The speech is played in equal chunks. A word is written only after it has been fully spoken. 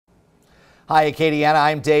Hi, Acadiana.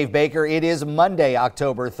 I'm Dave Baker. It is Monday,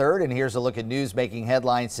 October 3rd, and here's a look at news making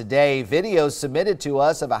headlines today. Videos submitted to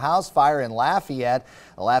us of a house fire in Lafayette.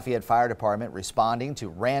 The Lafayette Fire Department responding to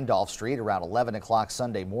Randolph Street around 11 o'clock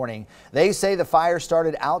Sunday morning. They say the fire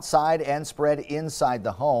started outside and spread inside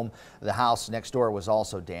the home. The house next door was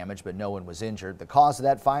also damaged, but no one was injured. The cause of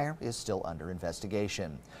that fire is still under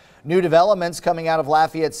investigation. New developments coming out of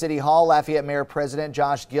Lafayette City Hall. Lafayette Mayor President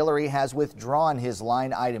Josh Guillory has withdrawn his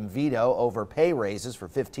line item veto over pay raises for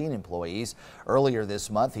 15 employees. Earlier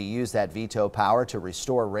this month, he used that veto power to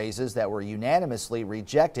restore raises that were unanimously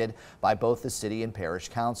rejected by both the city and parish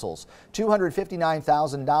councils.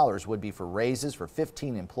 $259,000 would be for raises for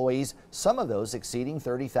 15 employees, some of those exceeding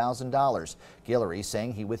 $30,000. Guillory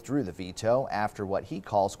saying he withdrew the veto after what he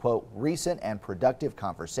calls, quote, recent and productive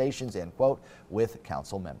conversations, end quote, with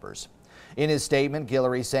council members. In his statement,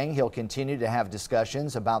 Guillory saying he'll continue to have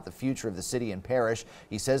discussions about the future of the city and parish.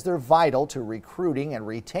 He says they're vital to recruiting and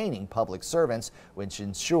retaining public servants, which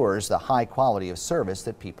ensures the high quality of service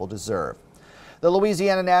that people deserve. The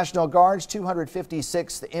Louisiana National Guard's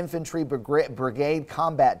 256th Infantry Brigade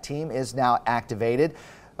Combat Team is now activated.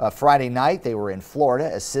 Friday night, they were in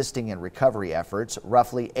Florida assisting in recovery efforts.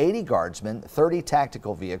 Roughly 80 guardsmen, 30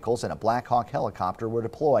 tactical vehicles, and a Black Hawk helicopter were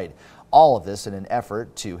deployed. All of this in an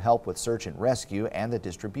effort to help with search and rescue and the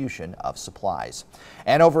distribution of supplies.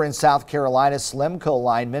 And over in South Carolina, Slimco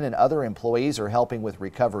linemen and other employees are helping with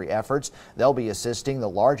recovery efforts. They'll be assisting the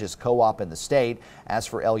largest co-op in the state. As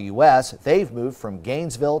for LUS, they've moved from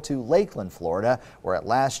Gainesville to Lakeland, Florida, where at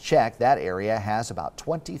last check, that area has about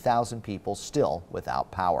 20,000 people still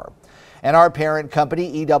without power. And our parent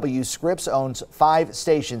company, EW Scripps, owns 5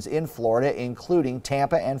 stations in Florida, including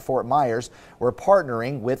Tampa and Fort Myers. We're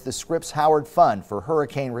partnering with the Scripps Howard Fund for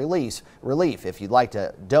hurricane relief. If you'd like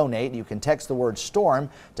to donate, you can text the word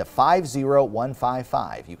STORM to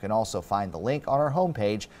 50155. You can also find the link on our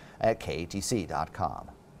homepage at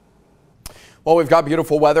KATC.com. Well, we've got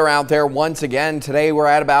beautiful weather out there once again. Today we're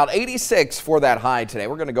at about 86 for that high today.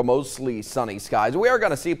 We're going to go mostly sunny skies. We are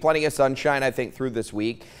going to see plenty of sunshine, I think, through this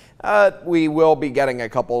week. We will be getting a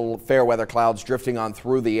couple fair weather clouds drifting on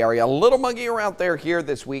through the area. A little muggier out there here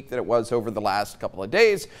this week than it was over the last couple of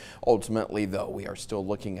days. Ultimately, though, we are still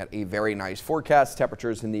looking at a very nice forecast.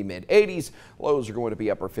 Temperatures in the mid 80s. Lows are going to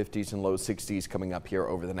be upper 50s and low 60s coming up here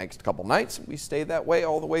over the next couple nights. We stay that way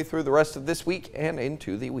all the way through the rest of this week and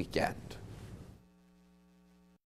into the weekend.